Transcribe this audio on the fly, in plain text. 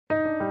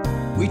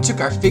we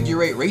took our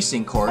figure eight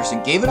racing course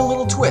and gave it a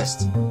little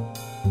twist.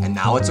 And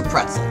now it's a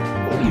pretzel.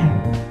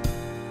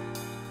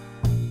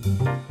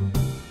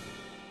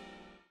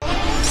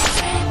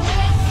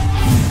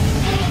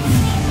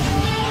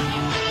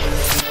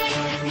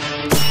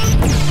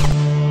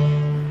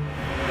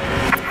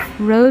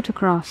 Row to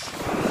cross.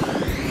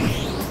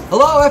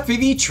 Hello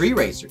FPV tree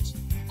racers!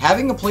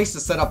 Having a place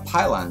to set up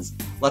pylons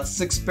lets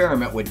us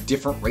experiment with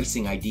different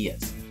racing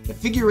ideas. The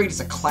figure eight is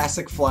a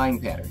classic flying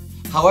pattern.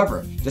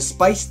 However, to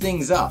spice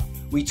things up,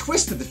 we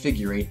twisted the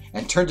figure eight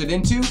and turned it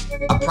into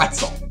a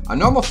pretzel. A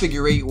normal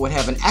figure eight would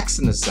have an X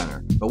in the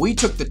center, but we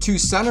took the two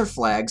center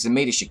flags and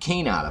made a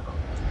chicane out of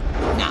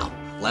them. Now,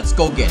 let's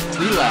go get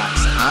 3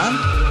 laps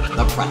on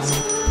the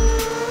pretzel.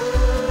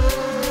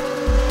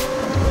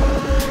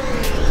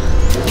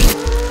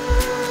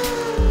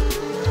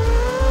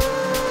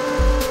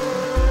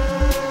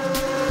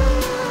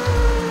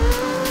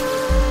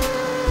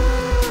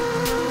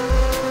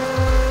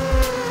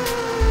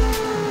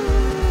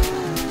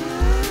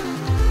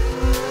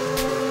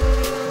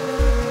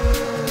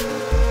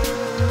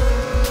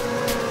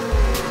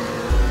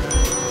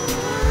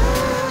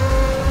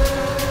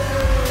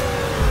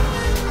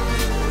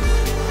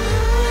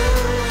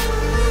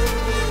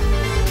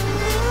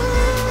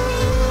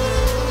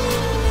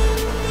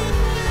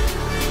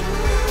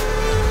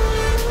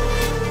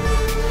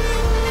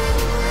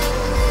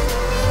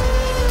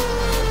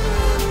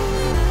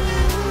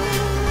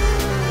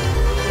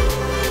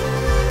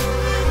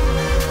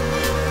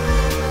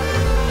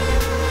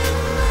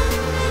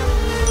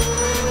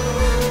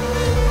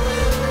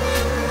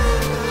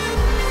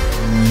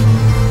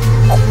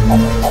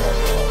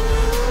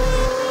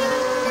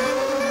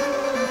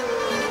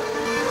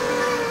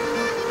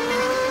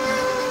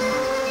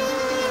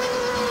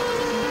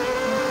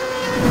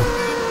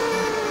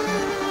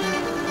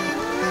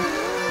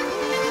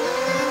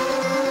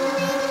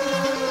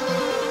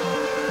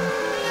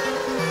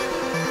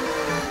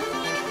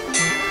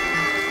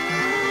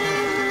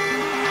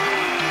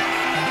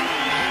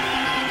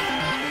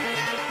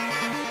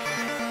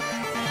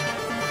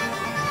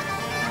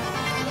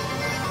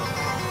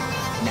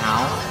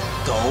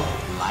 Now, go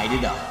light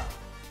it up.